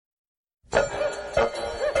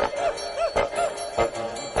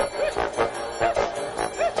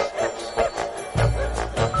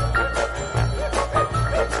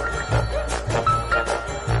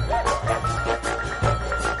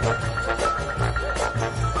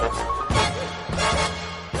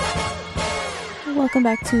Welcome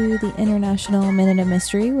back to the International Minute of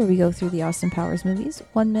Mystery, where we go through the Austin Powers movies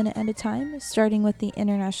 1 minute at a time, starting with the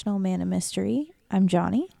International Man of Mystery. I'm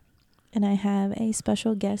Johnny, and I have a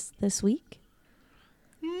special guest this week.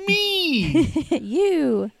 Me!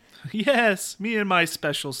 You! Yes, me and my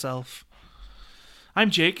special self.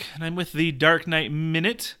 I'm Jake, and I'm with the Dark Knight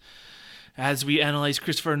Minute as we analyze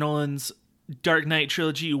Christopher Nolan's Dark Knight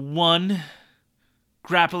Trilogy 1,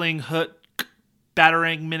 grappling hook,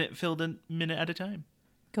 batarang minute at a time.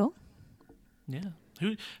 Go. Yeah.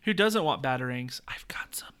 Who doesn't want batarangs? I've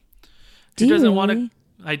got some. Do Who you doesn't really? want to?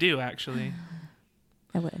 I do, actually.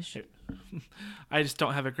 I wish. I just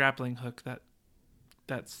don't have a grappling hook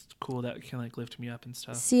that's cool, that can like lift me up and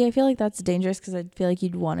stuff. See, I feel like that's dangerous because I feel like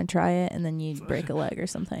you'd want to try it and then you'd break a leg or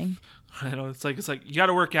something. I know, it's like you got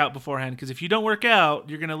to work out beforehand, because if you don't work out,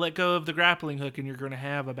 you're going to let go of the grappling hook and you're going to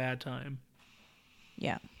have a bad time.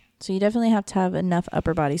 Yeah. So you definitely have to have enough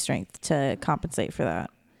upper body strength to compensate for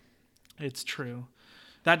that. It's true.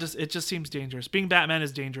 It just seems dangerous. Being Batman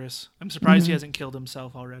is dangerous. I'm surprised he hasn't killed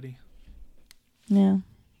himself already. Yeah.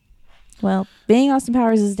 Well, being Austin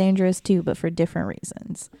Powers is dangerous too, but for different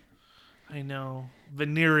reasons. I know.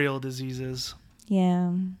 Venereal diseases.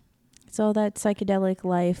 Yeah. It's all that psychedelic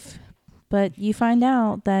life. But you find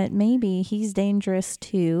out that maybe he's dangerous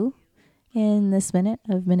too in this minute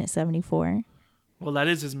of minute 74. Well, that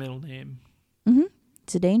is his middle name. Mm-hmm.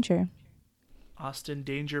 It's a danger. Austin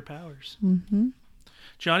Danger Powers. Mm-hmm.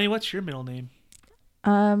 Johnny, what's your middle name?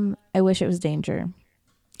 I wish it was Danger.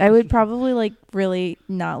 I would probably really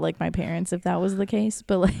not like my parents if that was the case,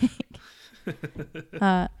 but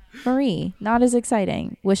Marie, not as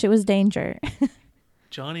exciting. Wish it was Danger.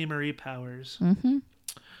 Johnny Marie Powers. Mm-hmm.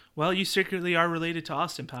 Well, you secretly are related to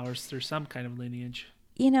Austin Powers through some kind of lineage.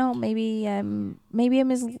 You know, maybe I'm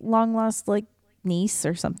his long lost niece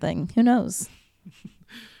or something. Who knows?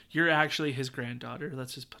 You're actually his granddaughter.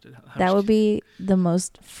 Let's just put it out. That would be the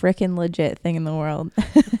most frickin' legit thing in the world.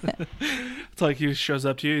 It's like he shows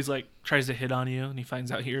up to you. He's like, tries to hit on you, and he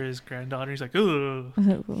finds out you're his granddaughter. He's like, ooh.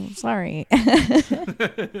 Sorry.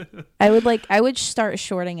 I would start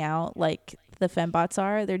shorting out the fembots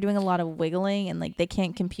are. They're doing a lot of wiggling and they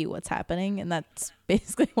can't compute what's happening, and that's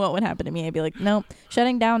basically what would happen to me. I'd be like, nope,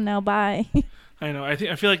 shutting down now, bye. I know. I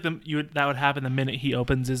feel like that would happen the minute he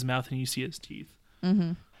opens his mouth and you see his teeth.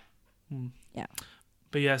 Mm-hmm. Yeah.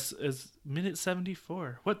 But yes, it's minute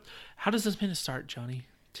 74. How does this minute start, Johnny?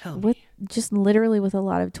 Tell me. Just literally with a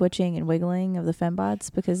lot of twitching and wiggling of the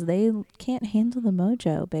fembots because they can't handle the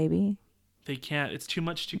mojo, baby. They can't. It's too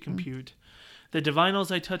much to compute. The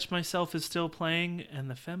Divinals I Touch Myself is still playing, and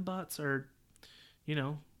the fembots are,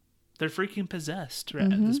 they're freaking possessed at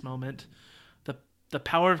this moment. The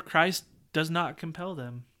power of Christ does not compel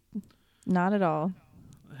them. Not at all.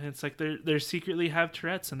 And it's like they secretly have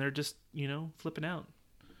Tourette's, and they're just, flipping out.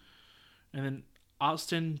 And then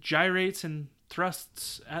Austin gyrates and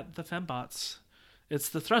thrusts at the fembots. It's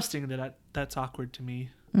the thrusting that's awkward to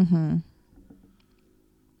me. Mm-hmm.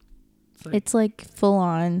 It's full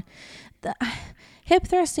on. The hip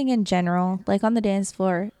thrusting in general, on the dance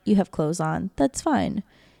floor, you have clothes on. That's fine.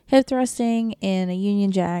 Hip thrusting in a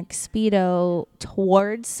Union Jack Speedo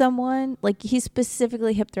towards someone, he's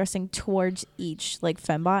specifically hip thrusting towards each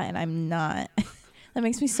fembot, and I'm not. That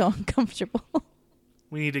makes me so uncomfortable.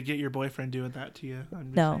 We need to get your boyfriend doing that to you.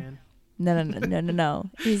 No.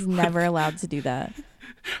 He's never allowed to do that.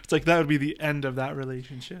 It's that would be the end of that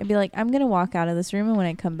relationship. I'd be like, I'm going to walk out of this room, and when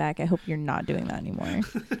I come back, I hope you're not doing that anymore.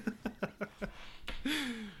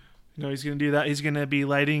 No, he's going to do that. He's going to be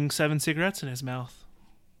lighting 7 cigarettes in his mouth.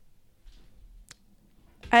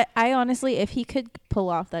 I honestly, if he could pull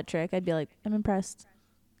off that trick, I'd be like, I'm impressed.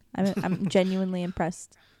 I'm genuinely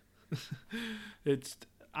impressed.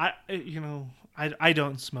 I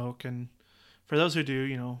don't smoke, and for those who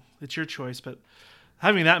do, it's your choice, but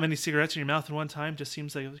having that many cigarettes in your mouth at one time just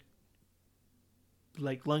seems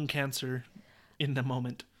like lung cancer in the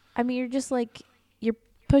moment. I mean, you're just you're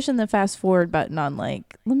pushing the fast forward button on let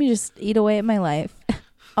me just eat away at my life.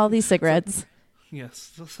 All these cigarettes.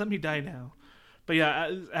 Yes, just let me die now. But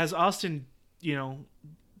yeah, as Austin,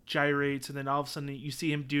 gyrates, and then all of a sudden you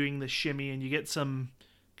see him doing the shimmy, and you get some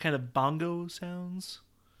kind of bongo sounds.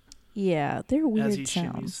 Yeah, they're weird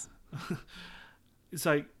sounds. It's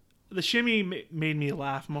the shimmy made me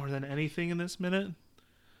laugh more than anything in this minute.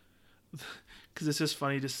 Because it's just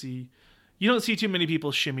funny to see. You don't see too many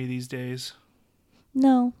people shimmy these days.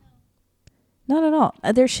 No. Not at all.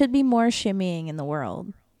 There should be more shimmying in the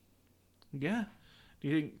world. Yeah. Do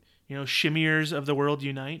you think, shimmiers of the world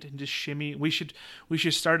unite and just shimmy? We should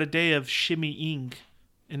start a day of shimmying,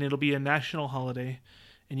 and it'll be a national holiday,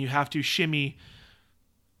 and you have to shimmy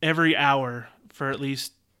every hour for at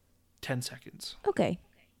least 10 seconds. Okay.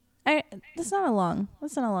 That's not a long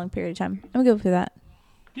period of time. I'm good for that.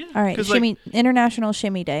 Yeah. All right. Shimmy, International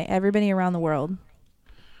Shimmy Day. Everybody around the world.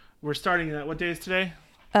 We're starting that. What day is today?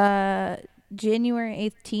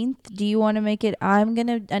 January 18th. Do you want to make it? I'm going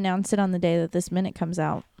to announce it on the day that this minute comes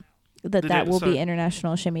out. That will be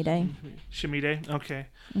International Shimmy Day. Shimmy Day? Okay.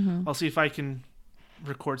 Mm-hmm. I'll see if I can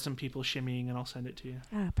record some people shimmying and I'll send it to you.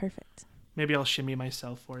 Ah, perfect. Maybe I'll shimmy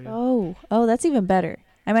myself for you. Oh, that's even better.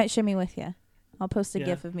 I might shimmy with you. I'll post a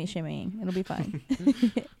GIF of me shimmying. It'll be fine.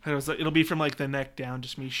 It'll be from like the neck down,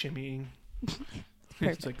 just me shimmying.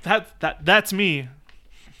 It's like that's me.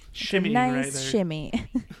 Shimmying nice right there. Shimmy.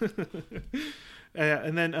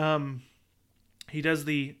 And then he does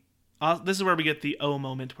the. This is where we get the O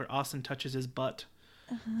moment where Austin touches his butt,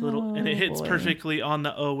 and it hits perfectly on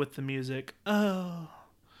the O with the music. Oh,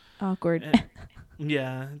 awkward. And,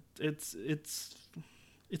 yeah, it's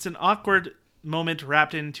an awkward moment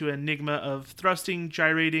wrapped into an enigma of thrusting,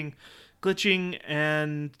 gyrating, glitching,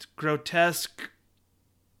 and grotesque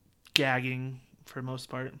gagging for the most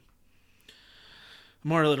part.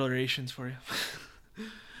 More alliterations for you.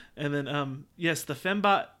 And then yes, the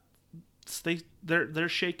fembot, they're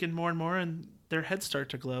shaking more and more and their heads start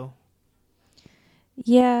to glow.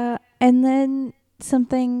 Yeah, and then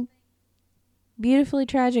something beautifully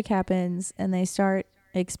tragic happens and they start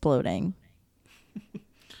exploding.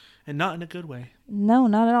 And not in a good way. No,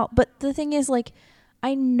 not at all. But the thing is, like,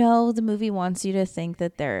 I know the movie wants you to think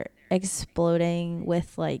that they're exploding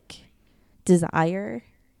with, like, desire.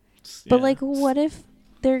 Yeah. But, like, what if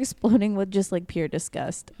they're exploding with just, like, pure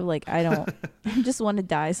disgust? Like, I just want to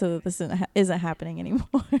die so that this isn't happening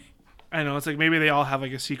anymore. I know. It's like maybe they all have,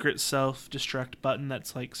 like, a secret self-destruct button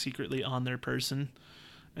that's, like, secretly on their person.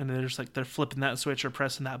 And they're just, like, they're flipping that switch or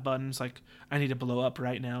pressing that button. It's like, I need to blow up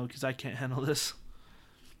right now because I can't handle this.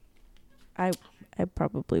 I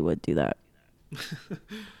probably would do that.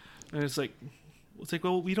 And it's like,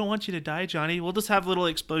 well, we don't want you to die, Johnny. We'll just have little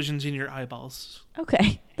explosions in your eyeballs.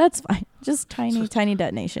 Okay, that's fine. Just tiny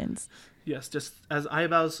detonations. Yes, just as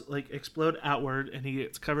eyeballs like explode outward and he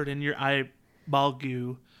gets covered in your eyeball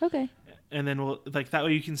goo. Okay. And then that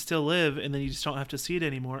way you can still live and then you just don't have to see it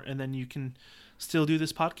anymore and then you can still do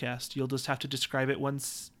this podcast. You'll just have to describe it one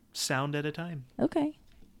sound at a time. Okay.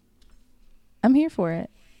 I'm here for it.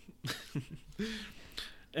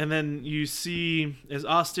 And then you see as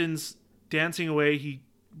Austin's dancing away, he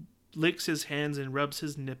licks his hands and rubs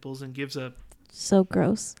his nipples and gives a so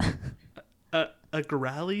gross a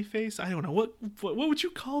growly face. I don't know what would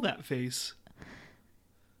you call that face?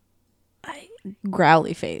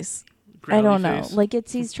 Growly face. Growly I don't face. know. Like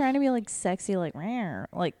he's trying to be like sexy, like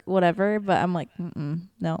whatever. But I'm like,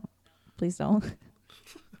 no, please don't.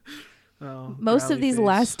 Oh, most of these face.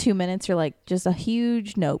 last 2 minutes are like just a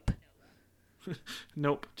huge nope.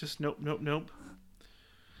 Nope. Just nope.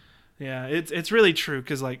 Yeah, it's really true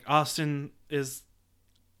because like Austin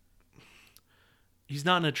he's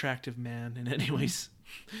not an attractive man in any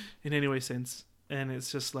way sense, and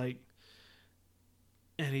it's just like,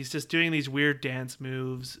 and he's just doing these weird dance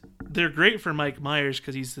moves. They're great for Mike Myers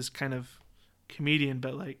because he's this kind of comedian,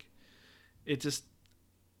 but like, it just.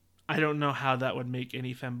 I don't know how that would make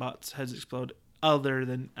any fembot's heads explode other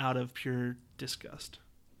than out of pure disgust.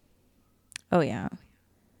 Oh, yeah.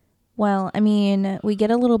 Well, I mean, we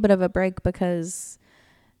get a little bit of a break because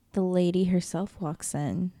the lady herself walks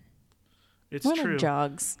in. It's One true.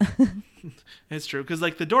 Jogs. It's true. Because,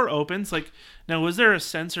 like, the door opens. Like, now, was there a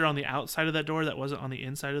sensor on the outside of that door that wasn't on the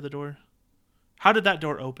inside of the door? How did that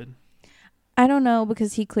door open? I don't know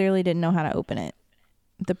because he clearly didn't know how to open it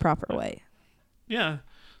the proper way. Yeah.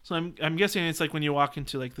 So I'm guessing it's like when you walk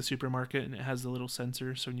into like the supermarket and it has the little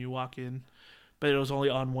sensor. So when you walk in, but it was only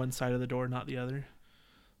on one side of the door, not the other.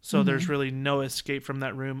 So there's really no escape from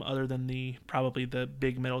that room other than probably the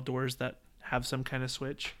big metal doors that have some kind of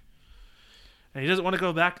switch. And he doesn't want to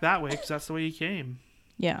go back that way because that's the way he came.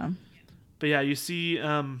 Yeah. But yeah, you see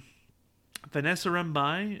Vanessa run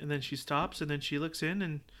by and then she stops and then she looks in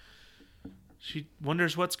and she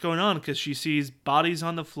wonders what's going on because she sees bodies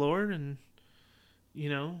on the floor and. You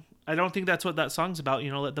know, I don't think that's what that song's about.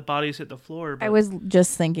 You know, let the bodies hit the floor. But... I was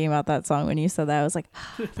just thinking about that song when you said that. I was like,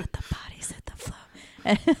 let the bodies hit the floor.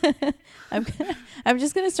 I'm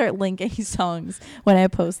just gonna start linking songs when I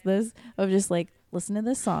post this of just like listen to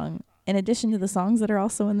this song in addition to the songs that are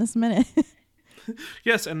also in this minute.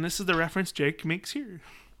 Yes, and this is the reference Jake makes here.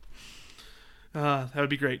 That would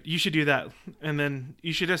be great. You should do that, and then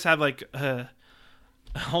you should just have like a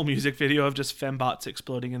whole music video of just fembots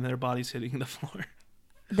exploding and their bodies hitting the floor.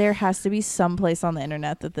 There has to be some place on the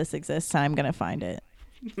internet that this exists, and I'm going to find it.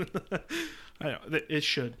 It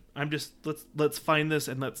should. I'm just let's find this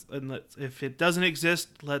and let's if it doesn't exist,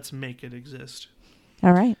 let's make it exist.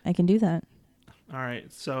 All right, I can do that. All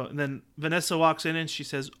right. So then Vanessa walks in and she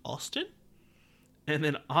says, "Austin?" And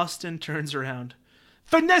then Austin turns around,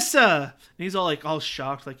 "Vanessa!" And he's all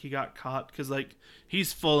shocked, like he got caught, because like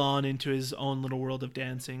he's full on into his own little world of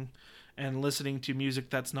dancing and listening to music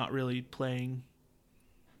that's not really playing.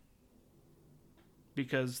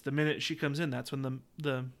 Because the minute she comes in, that's when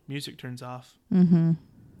the music turns off. Mm-hmm.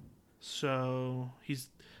 So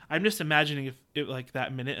I'm just imagining if it like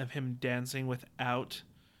that minute of him dancing without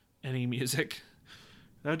any music,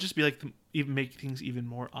 that would just be like even make things even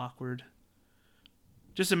more awkward.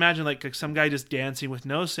 Just imagine like some guy just dancing with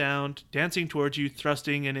no sound, dancing towards you,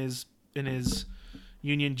 thrusting in his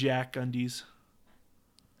Union Jack undies.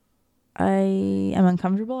 I am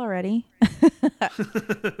uncomfortable already.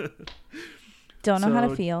 Don't know how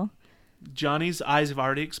to feel. Johnny's eyes have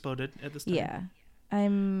already exploded at this time. Yeah.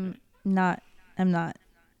 I'm not.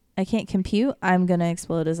 I can't compute. I'm going to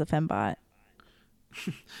explode as a fembot.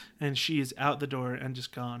 And she is out the door and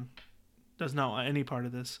just gone. Does not want any part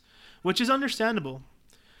of this, which is understandable.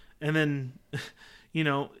 And then,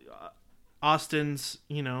 Austin's,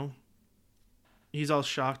 he's all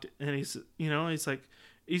shocked and he's like,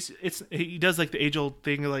 he does like the age old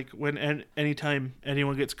thing, like when anytime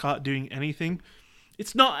anyone gets caught doing anything,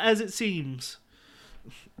 it's not as it seems.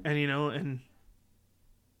 And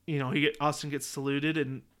Austin gets saluted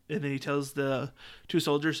and then he tells the two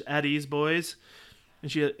soldiers, "At ease, boys."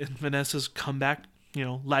 And Vanessa's comeback,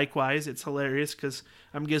 likewise, it's hilarious because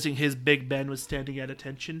I'm guessing his Big Ben was standing at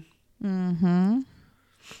attention. Mm-hmm.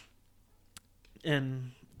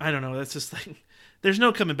 And I don't know, that's just like, there's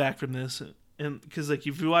no coming back from this. And because like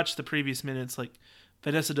if you watch the previous minutes, like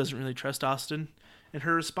Vanessa doesn't really trust Austin, and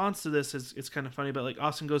her response to this is it's kind of funny. But like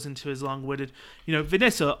Austin goes into his long-winded,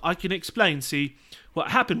 "Vanessa, I can explain. See,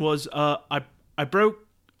 what happened was I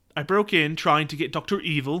broke in trying to get Dr.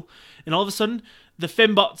 Evil, and all of a sudden the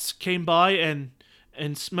fembots came by and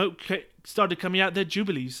smoke started coming out their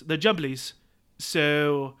jumblies.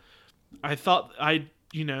 So I thought I'd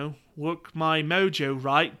work my mojo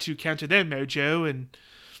right to counter their mojo,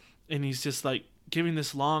 and he's just like giving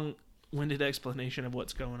this long-winded explanation of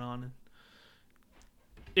what's going on. And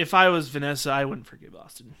if I was Vanessa, I wouldn't forgive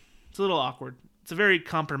Austin. It's a little awkward. It's a very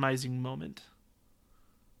compromising moment.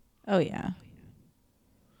 Oh, yeah.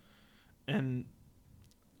 And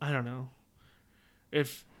I don't know.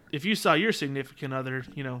 If you saw your significant other,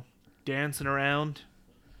 dancing around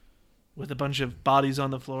with a bunch of bodies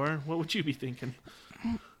on the floor, what would you be thinking?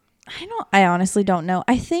 I honestly don't know.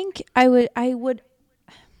 I think I would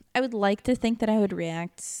like to think that I would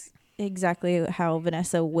react exactly how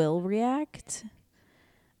Vanessa will react.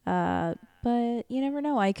 But you never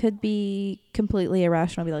know. I could be completely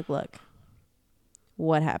irrational. Be like, "Look,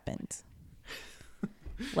 what happened?"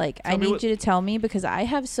 Like, I need you to tell me, because I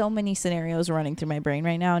have so many scenarios running through my brain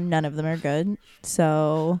right now, and none of them are good.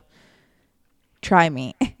 So try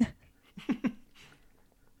me.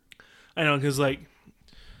 I know, because like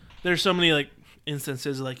there's so many like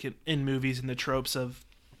instances like in movies and the tropes of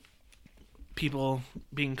people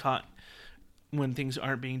being caught when things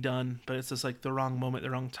aren't being done, but it's just like the wrong moment, the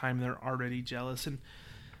wrong time, they're already jealous. And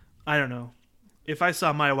I don't know, if I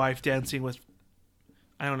saw my wife dancing with,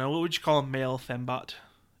 I don't know, what would you call a male fembot?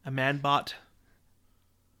 A man bot?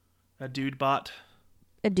 A dude bot?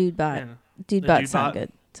 A dude bot. Yeah. Dude bot sounds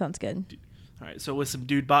good. Sounds good. All right, so with some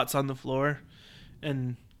dude bots on the floor,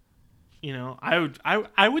 and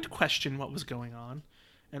I would question what was going on,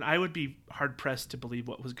 and I would be hard pressed to believe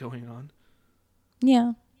what was going on.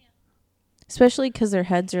 Yeah. Especially because their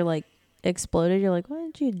heads are like exploded. You're like,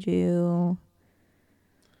 "What did you do?"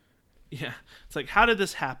 Yeah. It's like, how did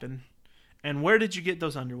this happen? And where did you get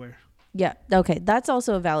those underwear? Yeah. Okay. That's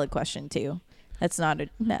also a valid question too.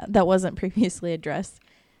 That wasn't previously addressed.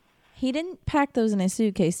 He didn't pack those in his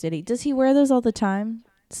suitcase, did he? Does he wear those all the time?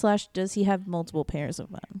 / does he have multiple pairs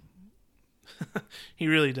of them? He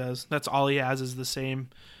really does. That's all he has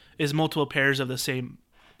is multiple pairs of the same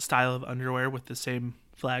style of underwear with the same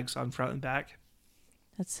flags on front and back.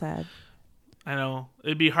 That's sad. I know.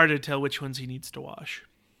 It'd be hard to tell which ones he needs to wash.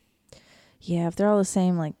 Yeah, if they're all the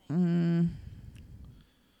same, like,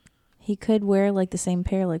 he could wear like the same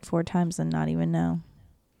pair like 4 times and not even know.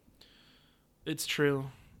 It's true.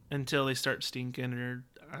 Until they start stinking, or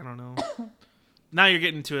I don't know. Now you're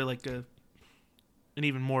getting to an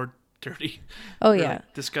even more dirty,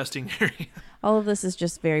 disgusting area. All of this is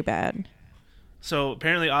just very bad. So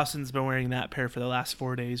apparently Austin's been wearing that pair for the last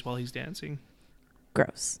 4 days while he's dancing.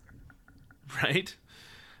 Gross. Right?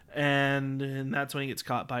 And that's when he gets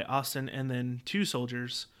caught by Austin and then 2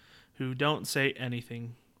 soldiers who don't say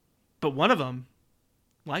anything. But one of them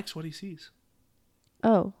likes what he sees.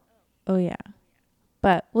 Oh yeah.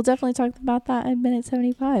 But we'll definitely talk about that in minute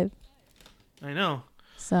 75. I know.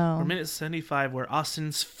 So We're minute 75 where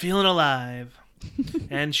Austin's feeling alive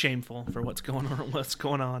and shameful for what's going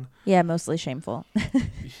on. yeah, mostly shameful.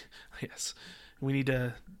 Yes. We need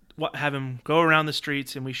to have him go around the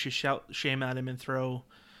streets, and we should shout shame at him and throw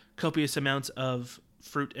copious amounts of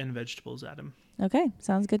fruit and vegetables at him. Okay,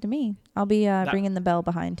 sounds good to me. I'll be ringing the bell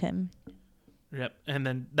behind him. Yep. And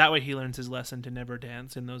then that way he learns his lesson to never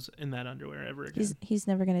dance in that underwear ever again. He's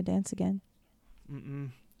never going to dance again. Mm-mm.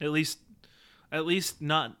 At least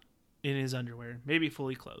not in his underwear. Maybe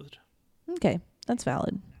fully clothed. Okay, that's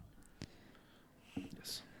valid.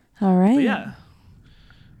 Yes. All right. But yeah.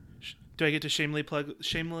 Do I get to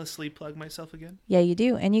shamelessly plug myself again? Yeah, you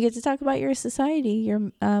do. And you get to talk about your society,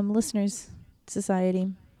 your listeners'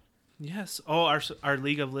 society. Yes. Oh, our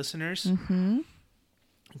League of Listeners. Mm-hmm.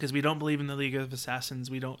 Because we don't believe in the League of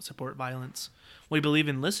Assassins. We don't support violence. We believe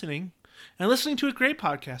in listening. And listening to a great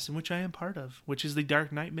podcast, in which I am part of, which is the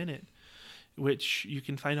Dark Knight Minute, which you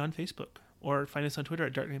can find on Facebook. Or find us on Twitter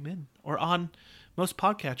at Dark Knight Min. Or on most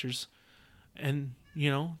podcatchers. And,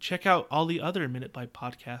 check out all the other Minute by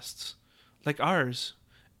podcasts. Like ours,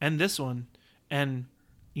 and this one, and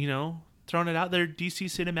throwing it out there, DC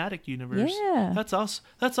Cinematic Universe. Yeah,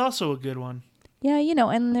 that's also a good one. Yeah,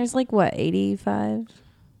 and there's 85.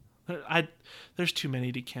 There's too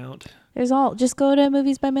many to count. Just go to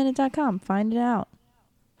moviesbyminute.com, find it out.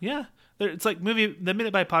 Yeah, it's like the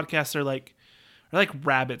Minute by podcasts are like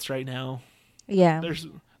rabbits right now. Yeah,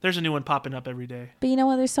 there's a new one popping up every day. But you know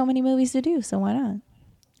what? There's so many movies to do, so why not?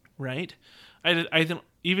 Right. I think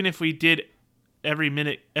even if we did every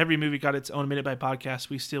movie got its own Minute by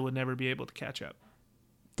podcast, we still would never be able to catch up.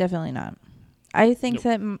 Definitely not. I think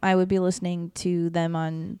that I would be listening to them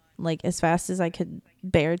on as fast as I could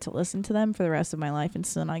bear to listen to them for the rest of my life and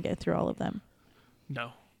still not get through all of them.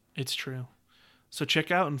 No, it's true. So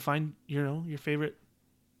check out and find your favorite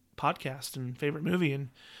podcast and favorite movie, and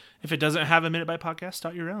if it doesn't have a Minute by podcast,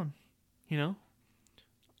 start your own.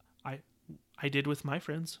 I did with my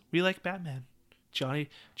friends. We like Batman. Johnny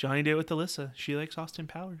did with Alyssa. She likes Austin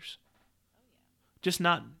Powers. Just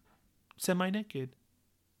not semi-naked.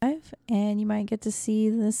 And you might get to see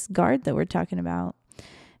this guard that we're talking about.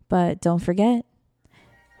 But don't forget,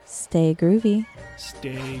 stay groovy.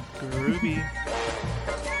 Stay groovy.